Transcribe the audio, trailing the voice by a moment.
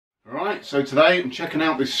Right, so today I'm checking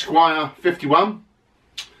out this Squier 51.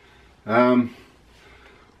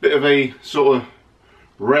 Bit of a sort of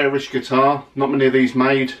rarish guitar, not many of these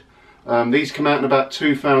made. These come out in about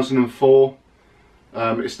 2004.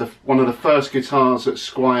 It's one of the first guitars that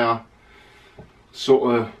Squier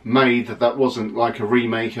sort of made that wasn't like a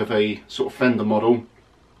remake of a sort of Fender model.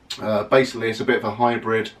 Basically it's a bit of a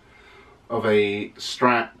hybrid of a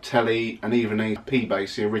Strat, Tele and even a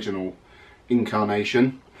P-Bass, the original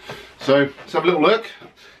incarnation. So let's have a little look.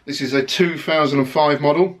 This is a 2005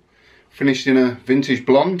 model, finished in a vintage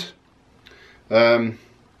blonde.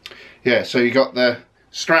 Yeah, so you got the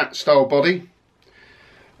Strat style body.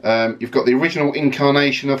 You've got the original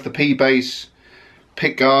incarnation of the P-Bass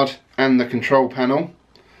pickguard and the control panel.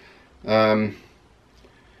 You've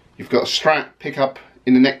got a Strat pickup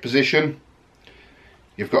in the neck position.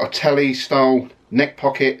 You've got a Tele style neck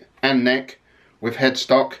pocket and neck with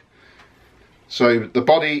headstock. So the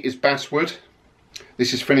body is basswood.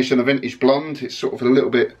 This is finished in a vintage blonde. It's sort of a little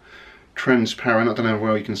bit transparent. I don't know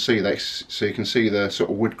where you can see that, so you can see the sort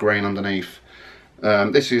of wood grain underneath.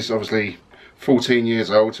 This is obviously 14 years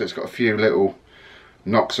old, so it's got a few little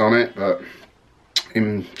knocks on it, but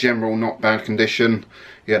in general not bad condition.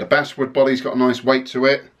 Yeah, the basswood body's got a nice weight to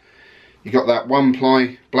it. You got that one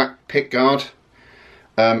ply black pickguard.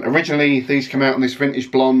 Originally these come out in this vintage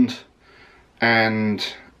blonde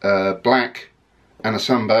and black and a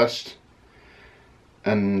sunburst,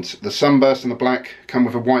 and the sunburst and the black come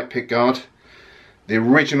with a white pickguard. The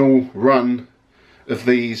original run of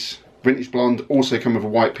these vintage blonde also come with a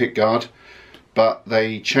white pickguard, but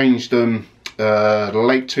they changed them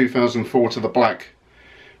late 2004 to the black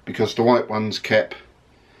because the white ones kept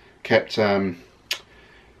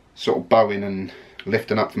sort of bowing and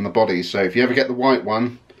lifting up from the body. So if you ever get the white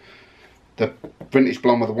one, the vintage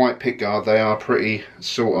blonde with the white pickguard, they are pretty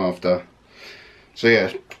sought after. So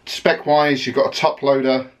yeah, spec wise, you've got a top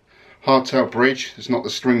loader hardtail bridge. It's not the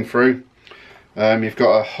string through. You've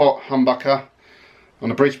got a hot humbucker on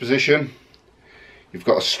the bridge position. You've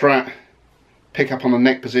got a Strat pickup on the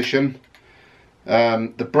neck position.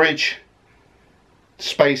 The bridge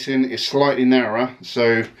spacing is slightly narrower,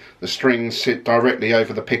 so the strings sit directly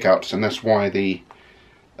over the pickups, and that's why the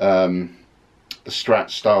Strat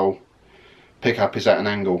style pickup is at an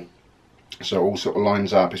angle, so it all sort of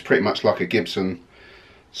lines up. It's pretty much like a Gibson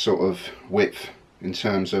sort of width in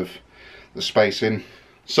terms of the spacing.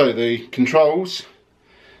 So the controls,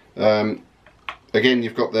 again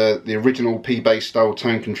you've got the original P-Bass style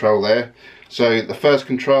tone control there. So the first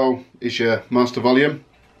control is your master volume.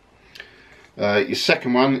 Your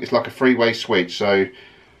second one is like a three-way switch. So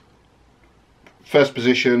first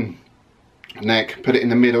position, neck, put it in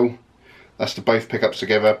the middle, that's the both pickups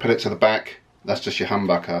together. Put it to the back, that's just your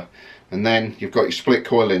humbucker. And then you've got your split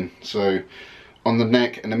coiling. So on the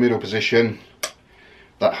neck and the middle position,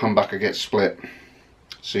 that humbucker gets split.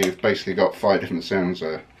 So you've basically got 5 different sounds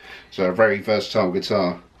there. So a very versatile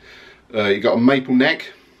guitar. You've got a maple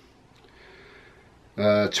neck,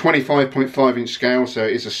 25.5 inch scale, so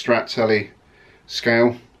it is a Strat Tele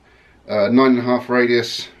scale, 9.5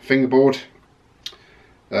 radius fingerboard,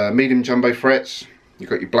 medium jumbo frets. You've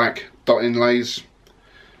got your black dot inlays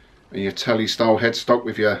and your Tele style headstock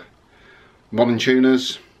with your modern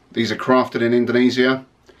tuners. These are crafted in Indonesia.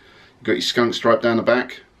 You've got your skunk stripe down the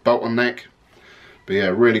back, bolt on neck. But yeah,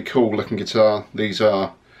 really cool looking guitar. These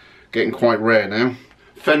are getting quite rare now.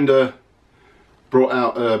 Fender brought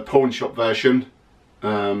out a pawn shop version,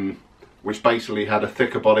 which basically had a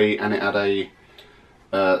thicker body and it had a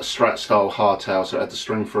Strat style hardtail, so it had the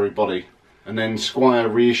string through body. And then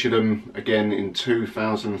Squier reissued them again in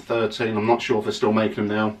 2013. I'm not sure if they're still making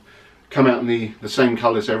them now. Come out in the same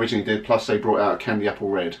colours they originally did, plus they brought out candy apple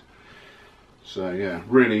red. So yeah,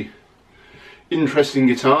 really interesting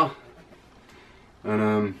guitar.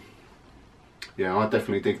 And yeah, I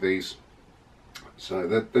definitely dig these. So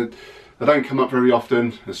they don't come up very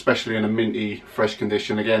often, especially in a minty, fresh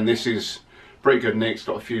condition. Again, this is pretty good nick. It's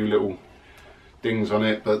got a few little dings on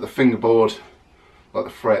it, but the fingerboard, like the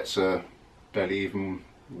frets, are barely even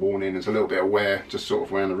worn in. There's a little bit of wear just sort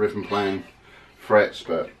of around the rhythm playing frets,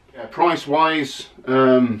 but yeah, price wise,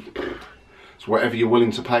 it's whatever you're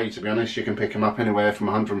willing to pay, to be honest. You can pick them up anywhere from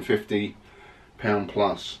 £150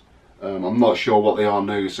 plus. I'm not sure what they are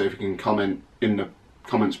new, so if you can comment in the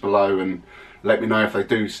comments below and let me know if they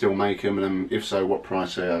do still make them, and if so, what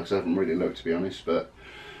price they are, because I haven't really looked, to be honest. But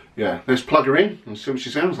yeah, let's plug her in and see what she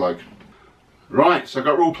sounds like. Right, so I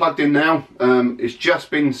got her all plugged in now. It's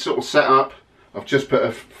just been sort of set up. I've just put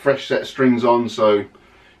a fresh set of strings on, so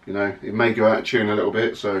you know, it may go out of tune a little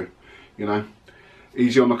bit, so you know,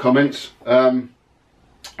 easy on the comments. I'm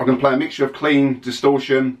going to play a mixture of clean,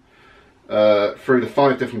 distortion through the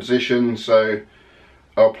 5 different positions. So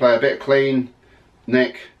I'll play a bit of clean,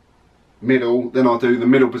 neck, middle, then I'll do the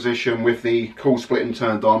middle position with the cool splitting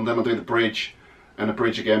turned on, then I'll do the bridge and the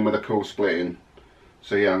bridge again with a cool splitting.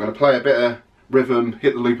 So yeah, I'm going to play a bit of rhythm,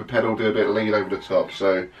 hit the looper pedal, do a bit of lead over the top.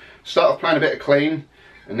 So start off playing a bit of clean,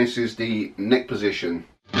 and this is the neck position.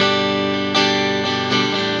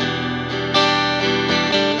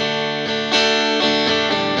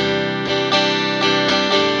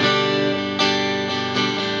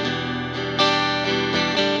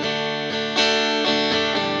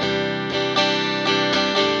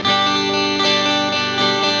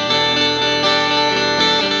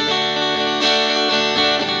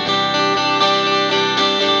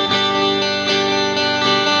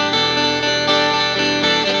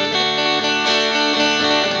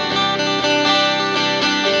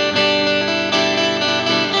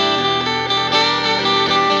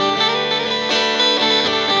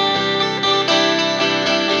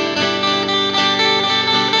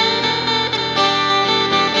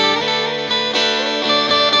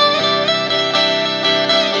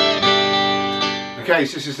 Okay,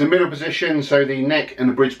 so this is the middle position, so the neck and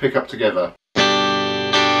the bridge pick up together.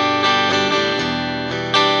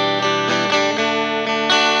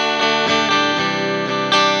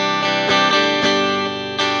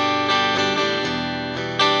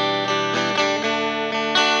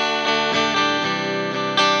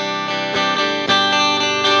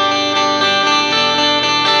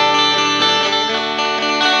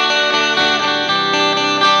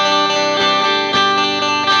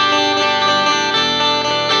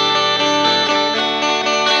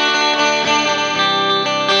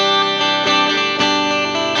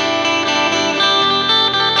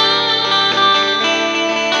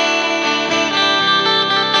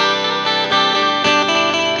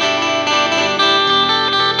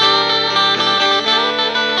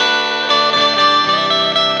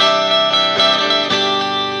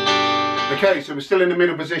 Okay, so we're still in the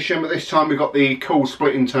middle position, but this time we've got the cool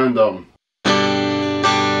splitting turned on.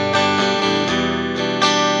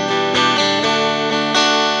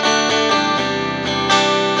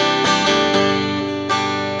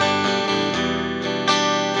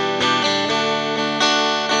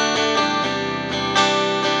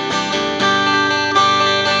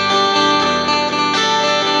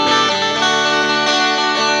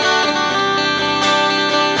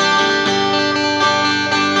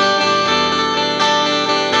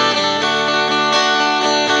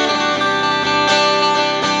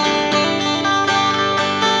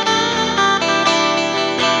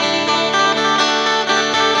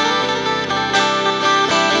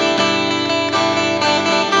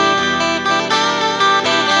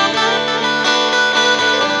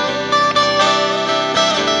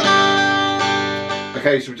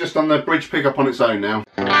 Okay, so we're just on the bridge pickup on its own now.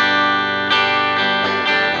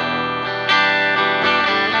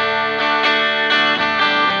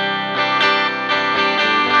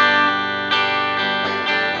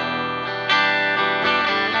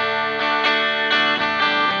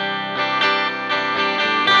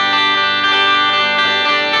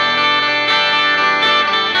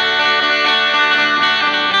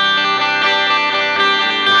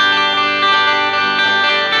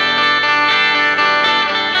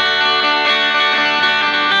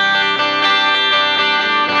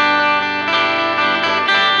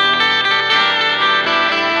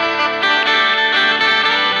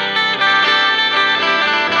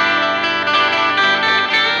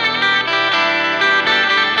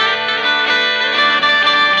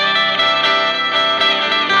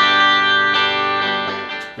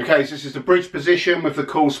 Okay, so this is the bridge position with the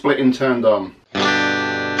cool splitting turned on.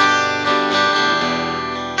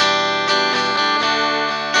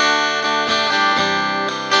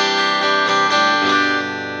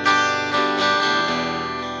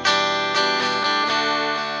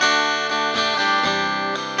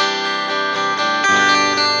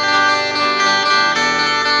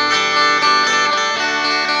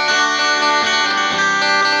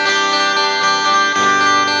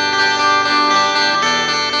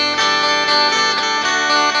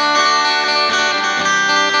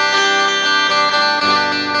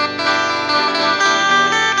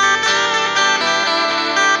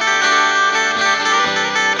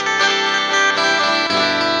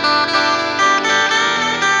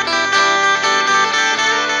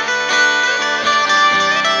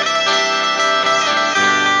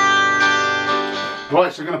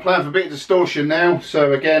 Right, so we're going to play with a bit of distortion now,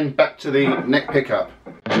 so again, back to the neck pickup.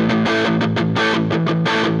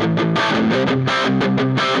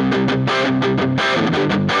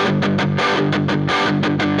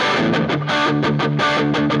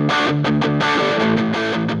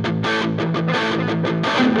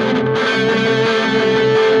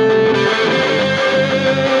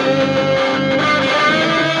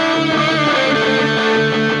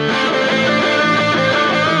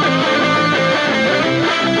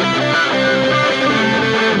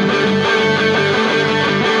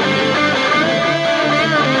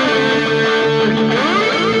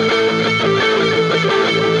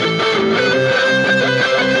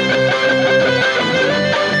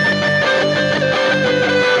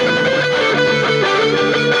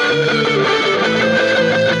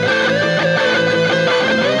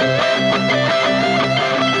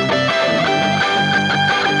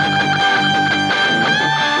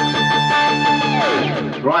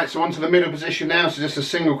 onto the middle position now, so just a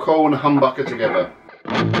single coil and a humbucker together.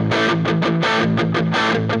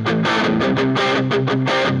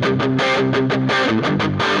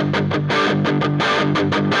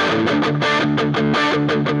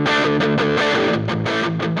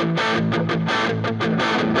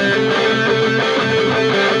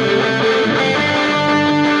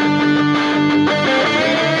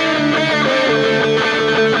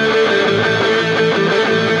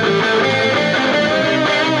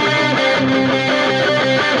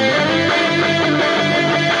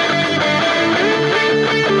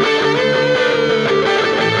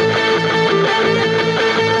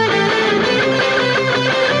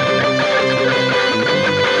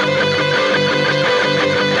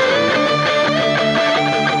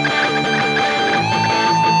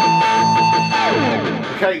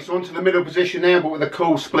 Okay, so onto the middle position now, but with the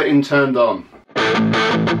coil splitting turned on.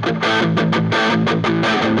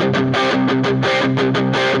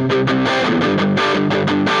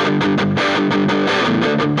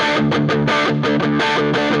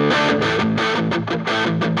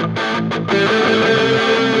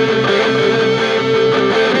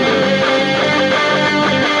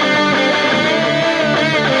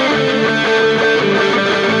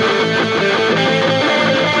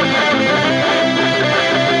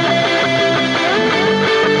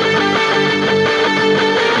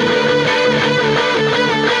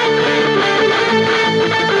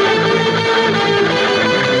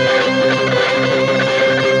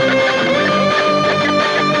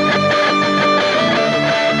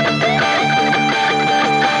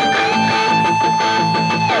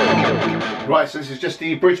 Right, so this is just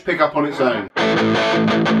the bridge pickup on its own.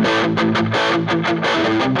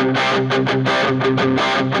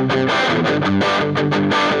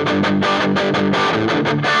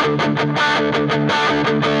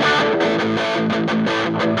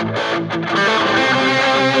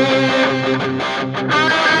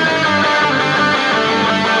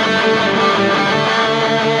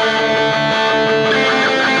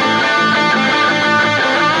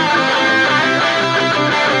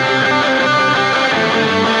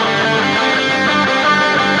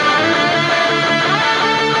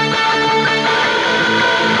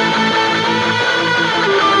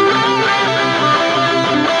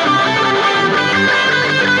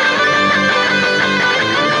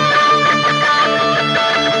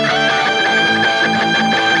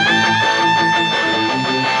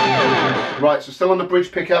 Right, so still on the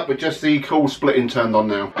bridge pickup, but just the coil splitting turned on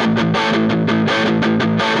now.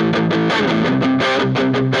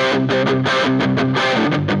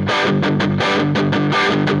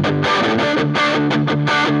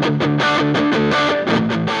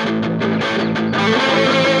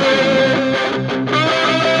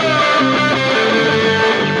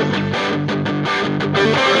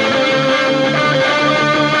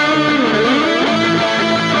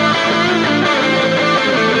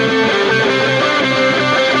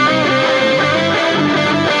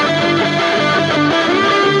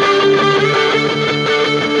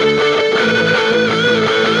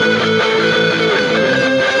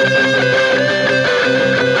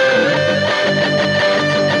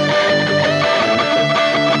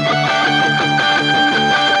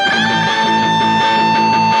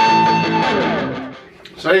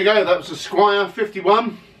 So there you go, that was a Squier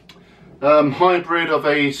 51, hybrid of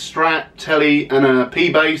a Strat, Tele and a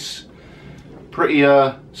P-bass. Pretty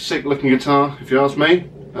sick looking guitar if you ask me.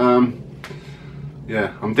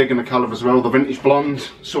 Yeah, I'm digging the colour as well, the vintage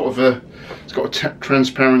blonde, sort of it's got a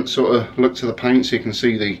transparent sort of look to the paint so you can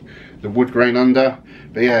see the wood grain under.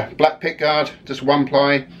 But yeah, black pickguard, just one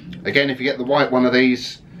ply. Again, if you get the white one of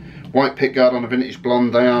these, white pickguard on a vintage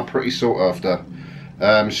blonde, they are pretty sought after.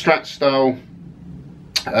 Strat style.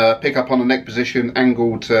 Pick up on the neck position,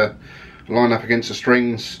 angled to line up against the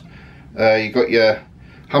strings. You got your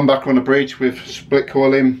humbucker on the bridge with split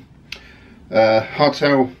coiling.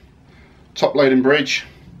 Hardtail top loading bridge.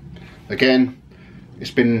 Again,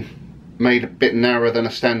 it's been made a bit narrower than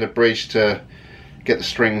a standard bridge to get the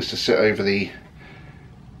strings to sit over the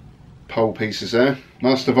pole pieces there.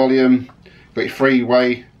 Master volume, got your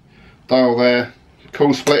three-way dial there,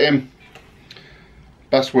 coil splitting,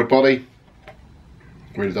 basswood body.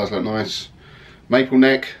 Really does look nice. Maple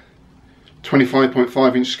neck,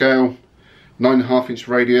 25.5 inch scale, 9.5 inch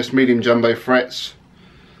radius, medium jumbo frets.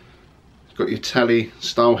 It's got your Tele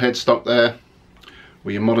style headstock there,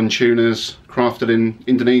 with your modern tuners, crafted in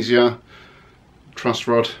Indonesia. Truss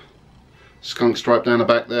rod, skunk stripe down the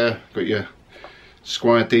back there. Got your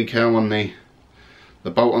Squier decal on the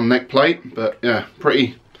bolt on neck plate. But yeah,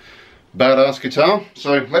 pretty badass guitar.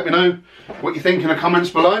 So let me know what you think in the comments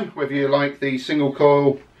below, whether you like the single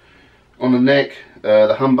coil on the neck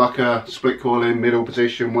The humbucker, split coiling, middle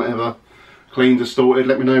position, whatever, clean, distorted,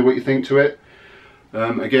 let me know what you think to it.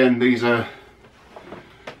 Again, these are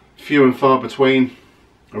few and far between.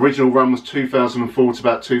 Original run was 2004 to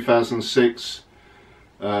about 2006.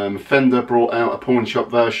 Fender brought out a pawn shop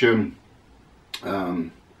version,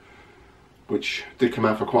 which did come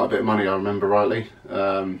out for quite a bit of money, I remember rightly.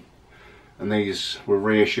 And these were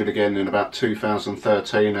reissued again in about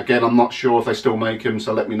 2013. Again, I'm not sure if they still make them,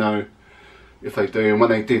 so let me know if they do. And when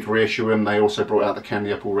they did reissue them, they also brought out the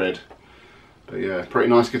Candy Apple Red. But yeah, pretty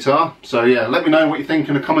nice guitar. So yeah, let me know what you think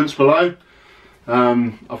in the comments below.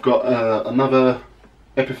 I've got another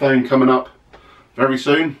Epiphone coming up very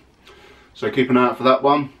soon, so keep an eye out for that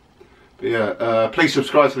one. But yeah, please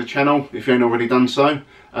subscribe to the channel if you ain't already done so,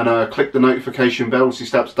 and click the notification bell so you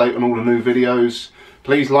stay up to date on all the new videos.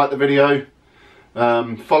 Please like the video.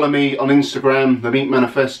 Follow me on Instagram, The Meat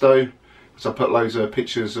Manifesto, because I put loads of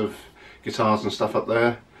pictures of guitars and stuff up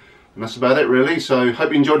there. And that's about it really, so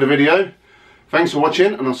hope you enjoyed the video. Thanks for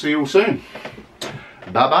watching, and I'll see you all soon.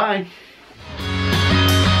 Bye bye.